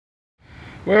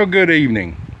Well, good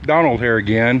evening. Donald here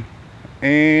again,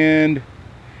 and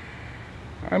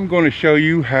I'm going to show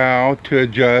you how to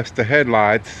adjust the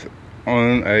headlights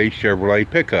on a Chevrolet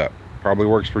pickup. Probably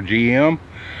works for GM,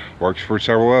 works for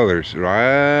several others.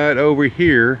 Right over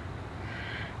here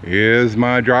is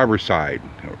my driver's side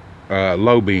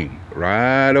low beam.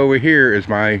 Right over here is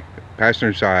my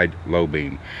passenger side low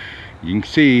beam. You can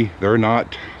see they're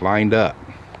not lined up.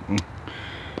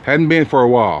 Hadn't been for a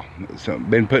while, so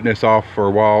been putting this off for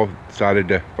a while. Decided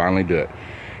to finally do it.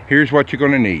 Here's what you're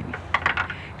going to need.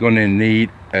 You're going to need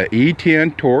a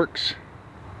E10 Torx.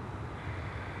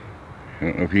 I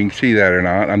don't know if you can see that or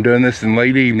not. I'm doing this in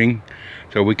late evening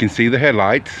so we can see the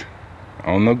headlights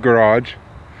on the garage.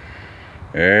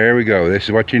 There we go. This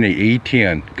is what you need.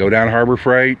 E10. Go down Harbor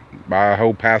Freight, buy a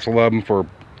whole passel of them for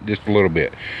just a little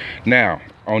bit. Now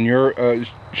on your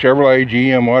Chevrolet,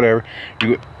 GM, whatever,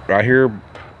 you right here.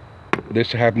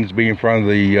 This happens to be in front of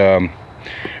the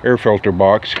air filter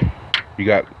box. You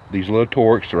got these little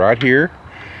Torx right here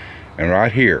and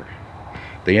right here.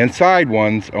 The inside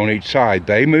ones on each side,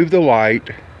 they move the light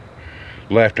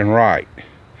left and right.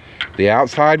 The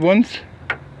outside ones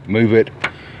move it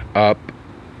up,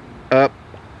 up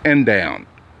and down,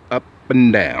 up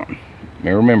and down.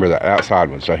 Now remember that outside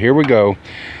one. So here we go.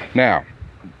 Now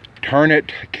turn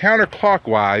it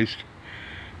counterclockwise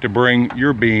to bring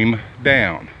your beam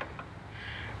down.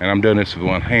 And I'm doing this with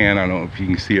one hand. I don't know if you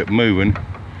can see it moving.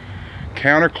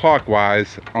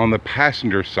 Counterclockwise on the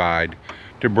passenger side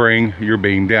to bring your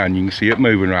beam down. You can see it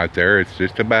moving right there. It's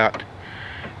just about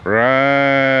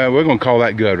right. We're gonna call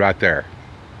that good right there.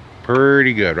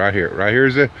 Pretty good right here. Right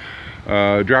here's the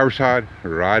driver's side.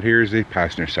 Right here's the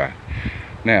passenger side.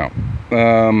 Now,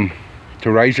 to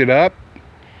raise it up,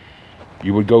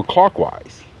 you would go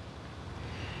clockwise.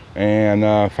 And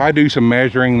if I do some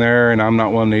measuring there, and I'm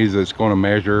not one of these that's going to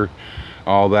measure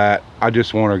all that, I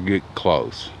just want to get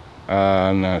close.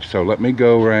 So let me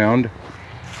go around.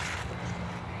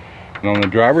 And on the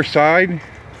driver's side,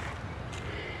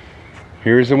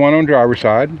 here's the one on driver's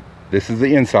side. This is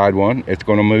the inside one. It's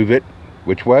going to move it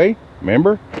which way?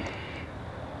 Remember?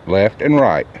 Left and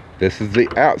right. This is the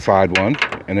outside one,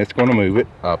 and it's going to move it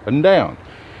up and down.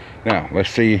 Now, let's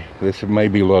see, this may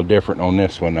be a little different on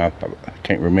this one. I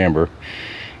can't remember.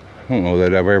 I don't know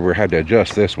that I've ever had to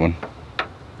adjust this one.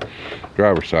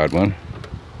 Driver's side one.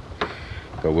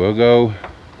 So we're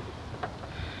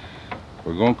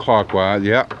going clockwise.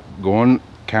 Yep, going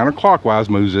counterclockwise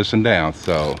moves this one down.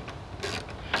 So,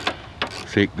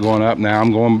 see it going up now.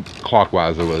 I'm going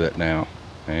clockwise with it now.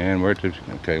 And where to,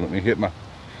 okay, let me hit my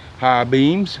high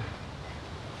beams.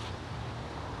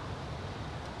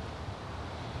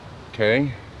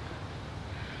 Okay,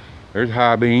 there's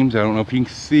high beams. I don't know if you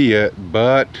can see it,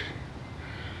 but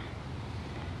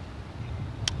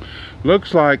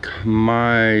looks like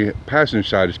my passenger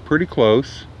side is pretty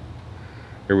close.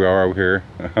 Here we are over here.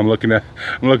 I'm looking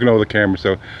over the camera,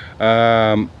 so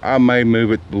I may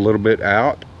move it a little bit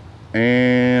out,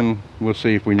 and we'll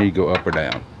see if we need to go up or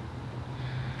down.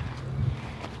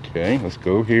 Okay, let's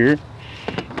go here.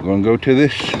 We're going to go to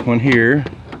this one here.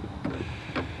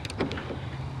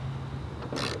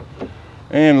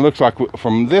 And it looks like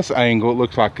from this angle, it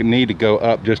looks like I need to go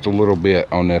up just a little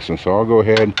bit on this one. So I'll go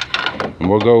ahead and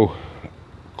we'll go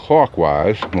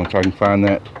clockwise once I can find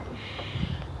that.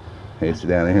 It's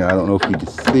down here. I don't know if you can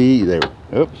see there.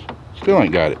 Oops, still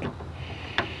ain't got it.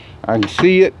 I can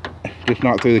see it, just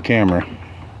not through the camera.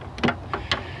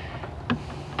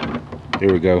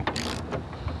 There we go.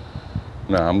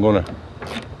 Now I'm going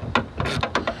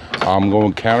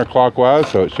counterclockwise,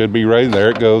 so it should be raised. There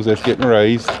it goes. It's getting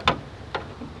raised.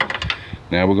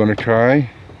 Now we're going to try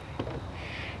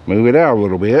move it out a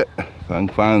little bit. If I can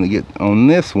finally get on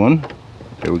this one.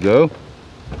 There we go.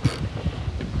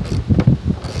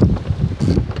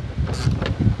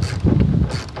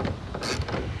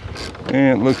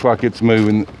 And it looks like it's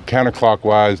moving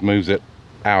counterclockwise, moves it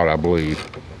out, I believe.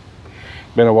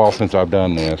 Been a while since I've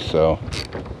done this, so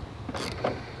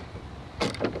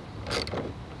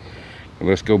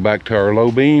let's go back to our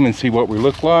low beam and see what we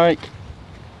look like.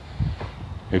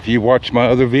 If you watched my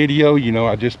other video, you know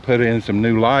I just put in some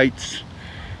new lights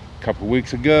a couple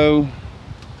weeks ago.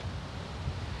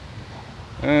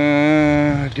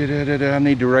 I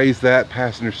need to raise that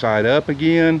passenger side up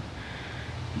again.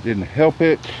 Didn't help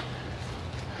it,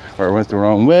 or it went the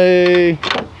wrong way.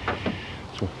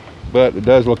 So, but it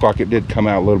does look like it did come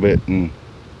out a little bit. And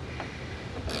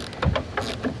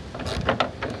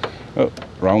oh,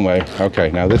 wrong way. Okay,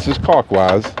 now this is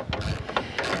clockwise.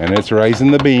 And it's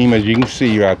raising the beam, as you can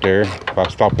see right there. If I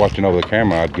stop watching over the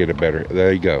camera, I'd get it better.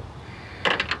 There you go.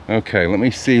 Okay, let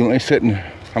me see. Let me sit and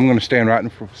I'm going to stand right in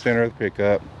the center of the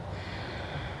pickup.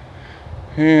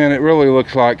 And it really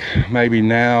looks like maybe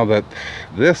now that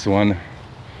this one,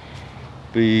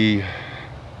 the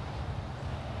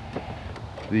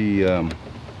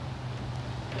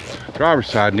driver's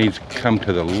side needs to come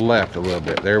to the left a little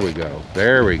bit. There we go.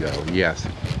 There we go. Yes.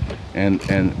 And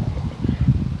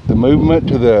the movement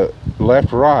to the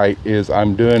left right is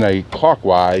I'm doing a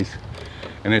clockwise,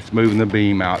 and it's moving the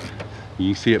beam out.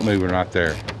 You see it moving right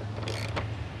there.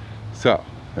 So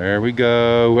there we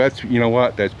go. That's, you know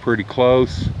what, that's pretty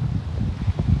close.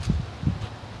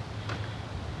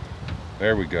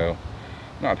 There we go.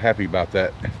 Not happy about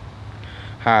that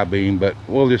high beam, but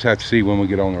we'll just have to see when we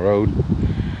get on the road.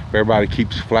 If everybody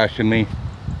keeps flashing me,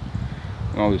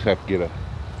 I'll just have to get a,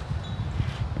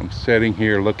 I'm sitting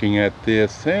here looking at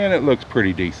this, and it looks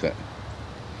pretty decent.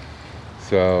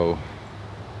 So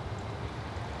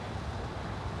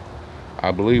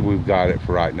I believe we've got it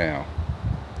for right now.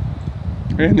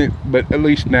 But at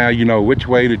least now you know which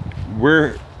way to,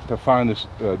 where to find this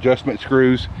adjustment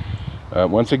screws.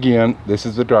 Once again, this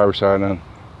is the driver's side. Now,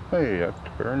 hey, I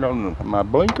turned on, my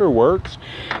blinker works.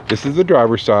 This is the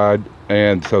driver's side,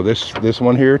 and so this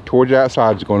one here towards the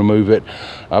outside is going to move it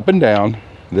up and down.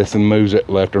 This one moves it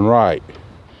left and right.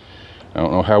 I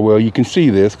don't know how well you can see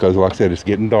this because, like I said, it's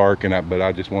getting dark, and but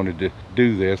I just wanted to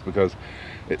do this because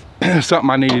it's something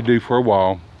I need to do for a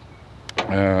while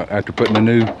after putting the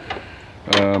new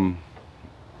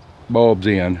bulbs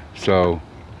in. So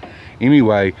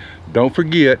anyway, don't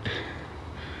forget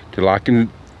to like and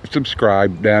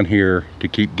subscribe down here to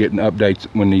keep getting updates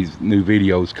when these new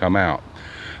videos come out.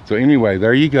 So anyway,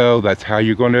 there you go. That's how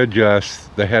you're going to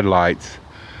adjust the headlights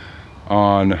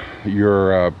on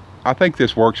your I think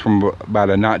this works from about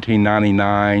a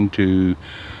 1999 to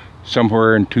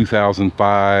somewhere in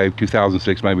 2005,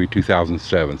 2006, maybe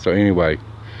 2007. So anyway,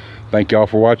 thank y'all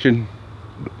for watching.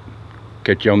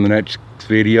 Catch you on the next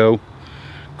video.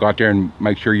 Go out there and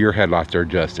make sure your headlights are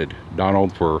adjusted.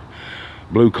 Donald for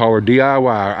Blue Collar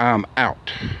DIY. I'm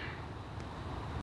out.